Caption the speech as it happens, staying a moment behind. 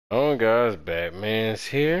on, guys? Batman's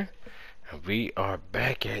here, and we are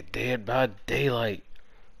back at Dead by Daylight.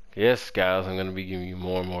 Yes, guys, I'm gonna be giving you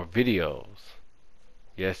more and more videos.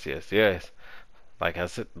 Yes, yes, yes. Like I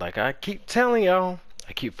said, like I keep telling y'all,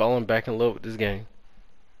 I keep falling back in love with this game.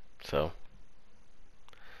 So,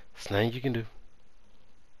 there's nothing you can do.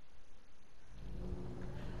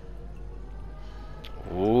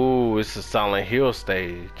 Ooh, it's a Silent Hill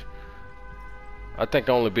stage. I think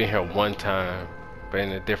I only been here one time, but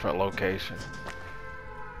in a different location.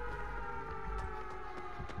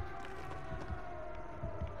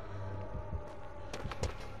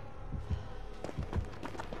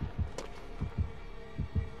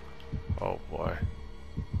 Oh boy.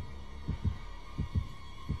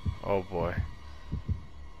 Oh boy.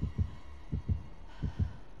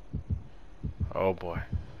 Oh boy.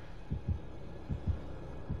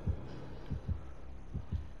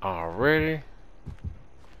 Already?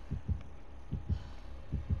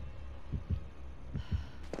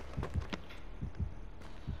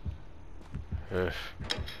 Ugh.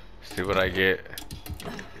 See what I get.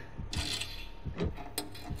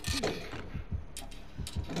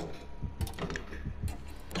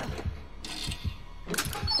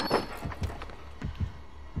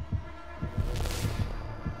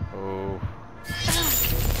 Oh.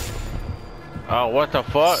 Oh, what the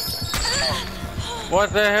fuck?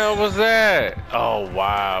 What the hell was that? Oh,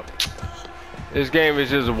 wow. This game is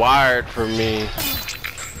just wired for me.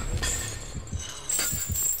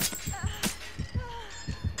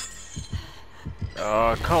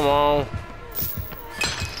 Oh, come on.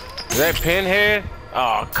 Is that Pinhead?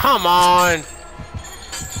 Oh, come on.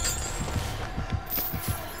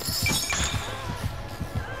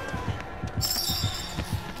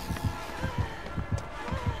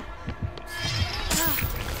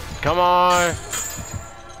 Come on.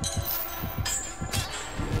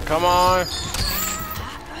 Come on.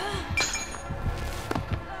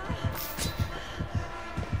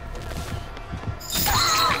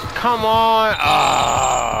 Come on.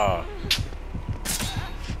 Ah.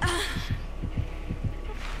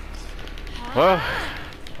 Well,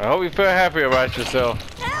 I hope you feel happy about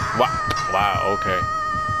yourself. Wow. Wow. Okay.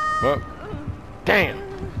 Well, damn.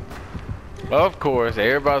 Well, of course,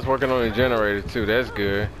 everybody's working on the generator too. That's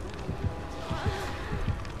good.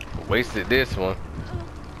 Wasted this one.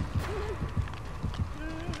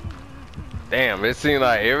 Damn, it seemed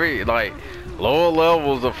like lower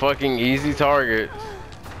levels are fucking easy targets.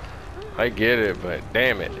 I get it, but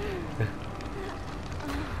damn it.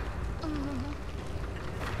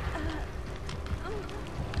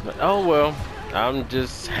 But, oh well, I'm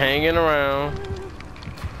just hanging around.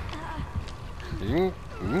 You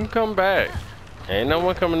can come back. Ain't no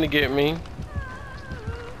one coming to get me.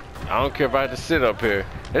 I don't care if I have to sit up here.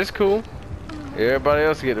 It's cool. Everybody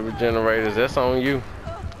else get the regenerators. That's on you.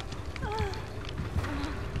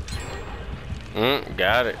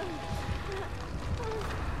 Got it.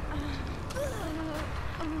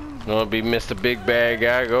 You wanna be Mr. Big Bad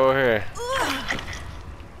Guy? Go ahead.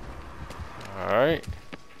 Alright.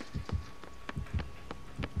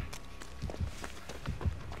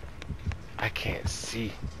 I can't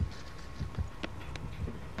see.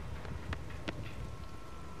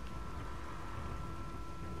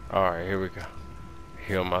 Alright, here we go.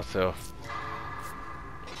 Heal myself.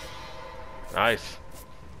 Nice.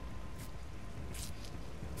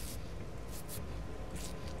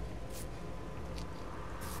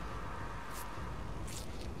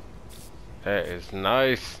 That is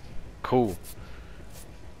nice. Cool.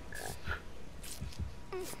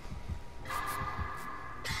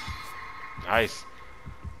 Nice.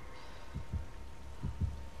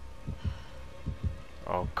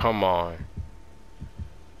 Oh, come on.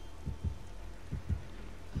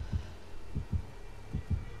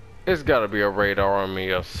 It's gotta be a radar on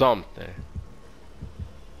me or something.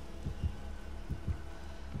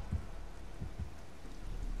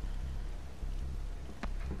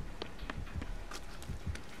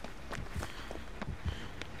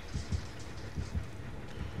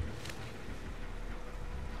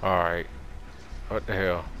 Alright. What the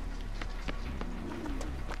hell?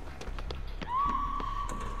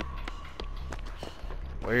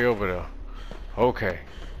 Way over there. Okay.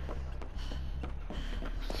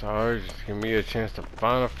 Sorry, just give me a chance to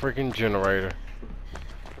find a freaking generator.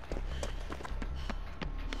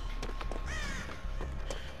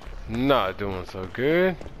 Not doing so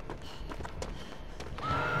good.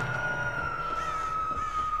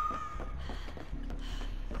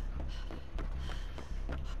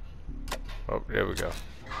 Oh, there we go.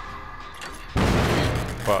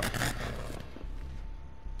 Fuck.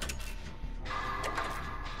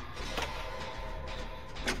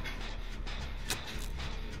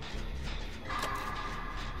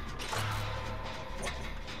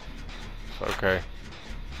 Okay.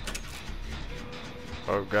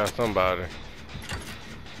 Oh, got somebody.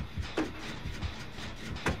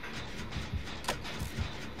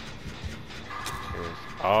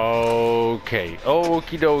 Okay.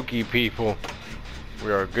 Okie dokie, people.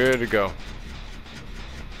 We are good to go.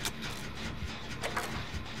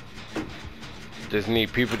 Just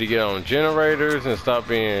need people to get on generators and stop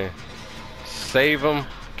being... Save them.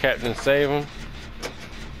 Captain Save them.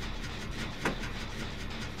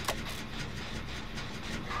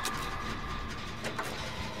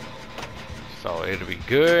 So it'll be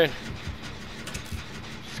good.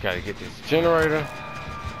 Just gotta get this generator.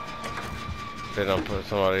 Then I'll put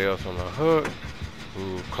somebody else on the hook.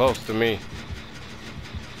 Ooh, close to me.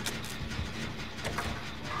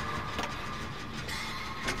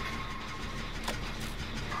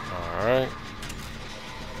 Alright.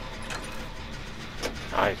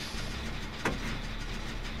 Nice.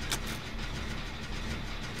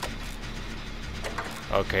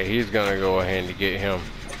 Okay, he's gonna go ahead and get him.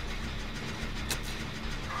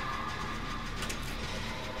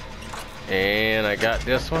 And I got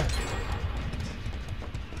this one.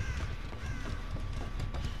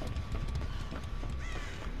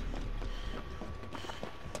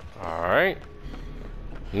 Alright.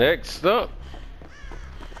 Next up.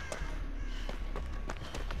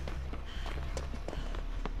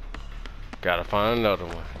 Gotta find another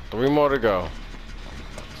one. 3 more to go.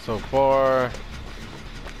 So far,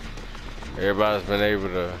 everybody's been able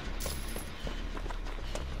to...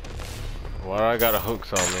 Why I got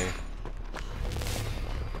hooks on me?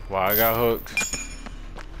 Why I got hooks?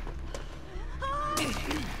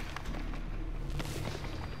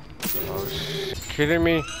 Oh shit. Kidding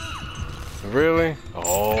me? Really?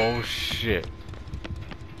 Oh shit.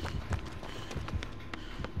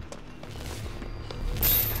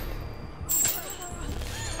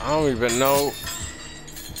 I don't even know.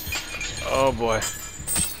 Oh boy.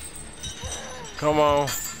 Come on.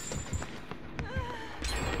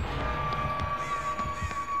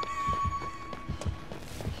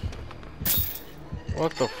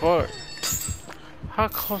 What the fuck? How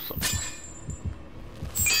close?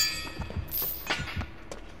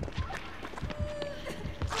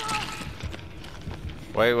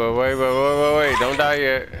 Wait. Don't die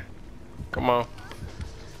yet. Come on.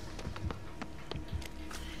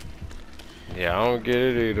 Yeah, I don't get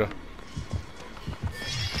it either.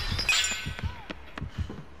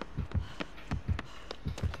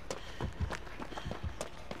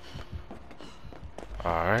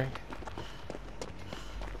 Alright.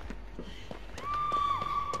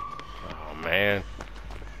 Oh man.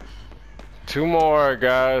 2 more,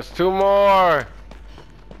 guys. 2 more.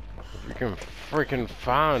 If we can freaking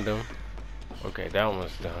find them. Okay, that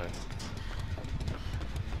one's done.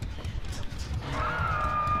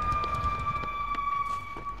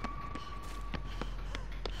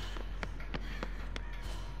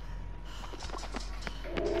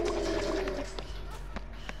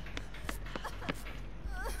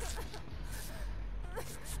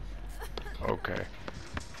 Okay.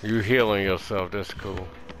 You healing yourself, that's cool.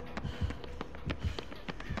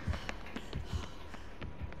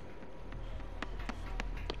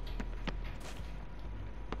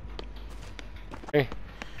 Okay.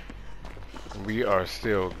 We are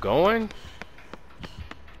still going.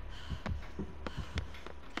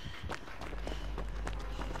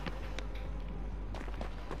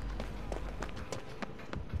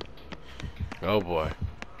 Oh boy.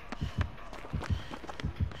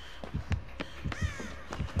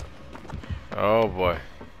 Oh boy.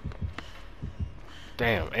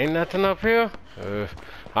 Damn, ain't nothing up here?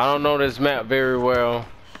 I don't know this map very well,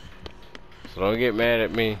 so don't get mad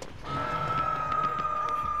at me.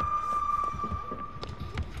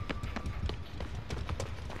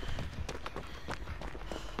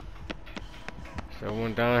 Is there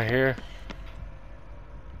one down here?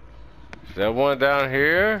 Is there one down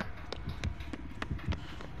here?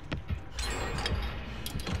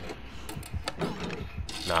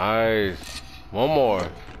 Nice. One more.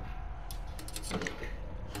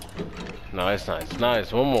 Nice.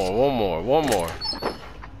 One more.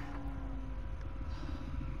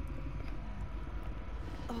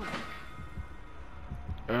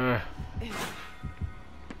 Are you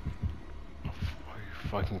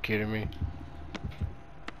fucking kidding me?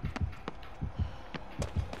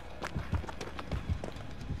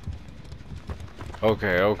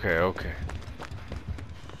 Okay.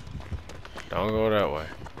 Don't go that way.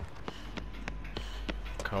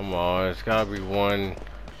 Come on, there's gotta be one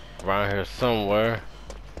around here somewhere.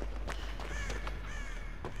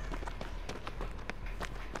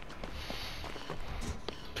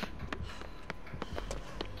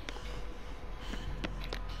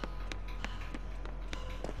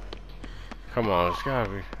 Come on, it's gotta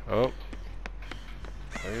be. Oh.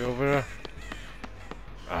 Are you over there?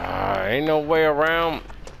 Ah, ain't no way around.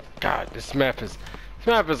 God, this map is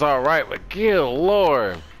alright, but good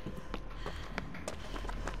lord.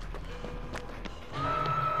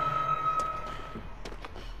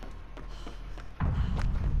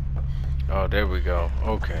 Oh, there we go.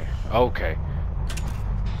 Okay. Okay.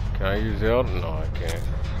 Can I use the other? No, I can't.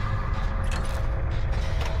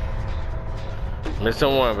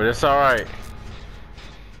 Missing one, but it's alright.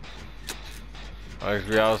 As long as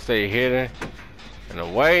we all stay hidden and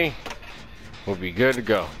away, we'll be good to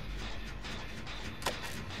go.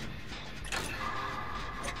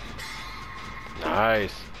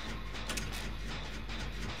 Nice.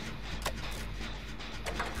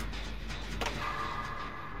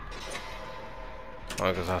 As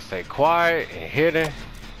long as I stay quiet and hidden,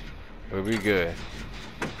 we'll be good.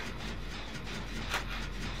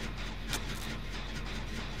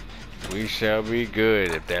 We shall be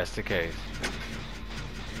good if that's the case.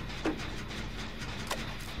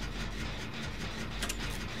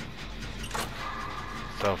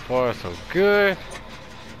 So far, so good.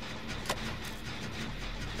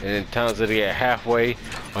 And in times that get halfway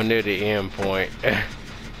or near the end point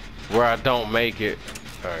where I don't make it.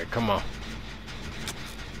 Alright, come on.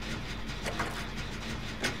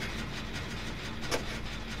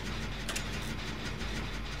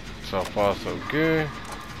 So far, so good.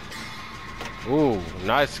 Ooh,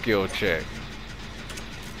 nice skill check.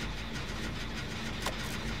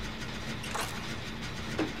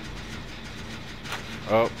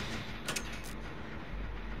 Oh.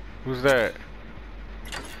 Who's that?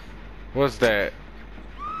 What's that?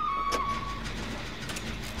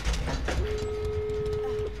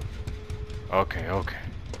 Okay, okay.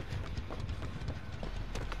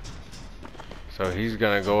 So he's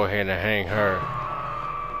gonna go ahead and hang her.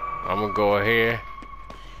 I'm gonna go ahead.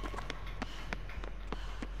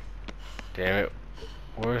 Damn it.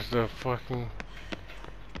 Where's the fucking...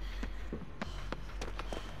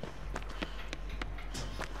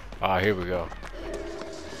 Ah, here we go.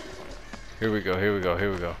 Here we go, here we go,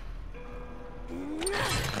 here we go.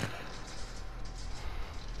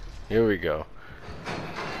 Here we go.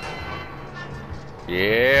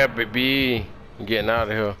 Yeah, baby. I'm getting out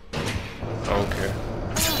of here. I don't care.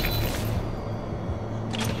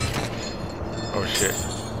 Oh shit.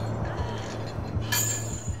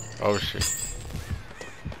 Oh shit.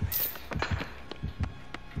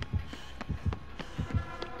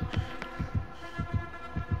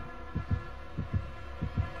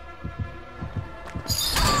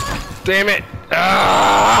 Damn it!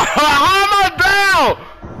 Ah! How am I down?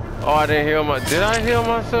 Oh, I didn't heal my. Did I heal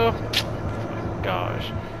myself?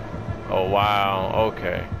 Gosh. Oh wow.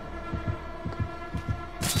 Okay.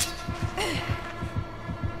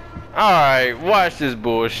 All right. Watch this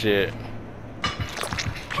bullshit.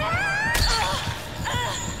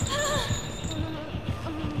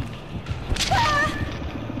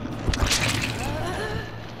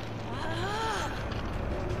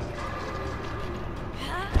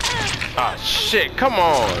 Ah, shit, come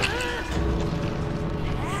on.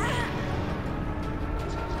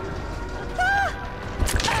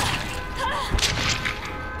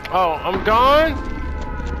 Oh, I'm gone?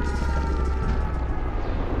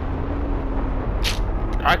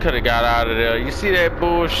 I could have got out of there. You see that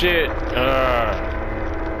bullshit?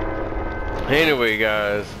 Anyway,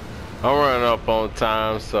 guys, I'm running up on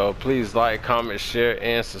time, so please like, comment, share,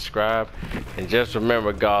 and subscribe. And just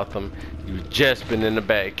remember, Gotham, you've just been in the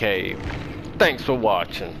Batcave. Thanks for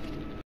watching.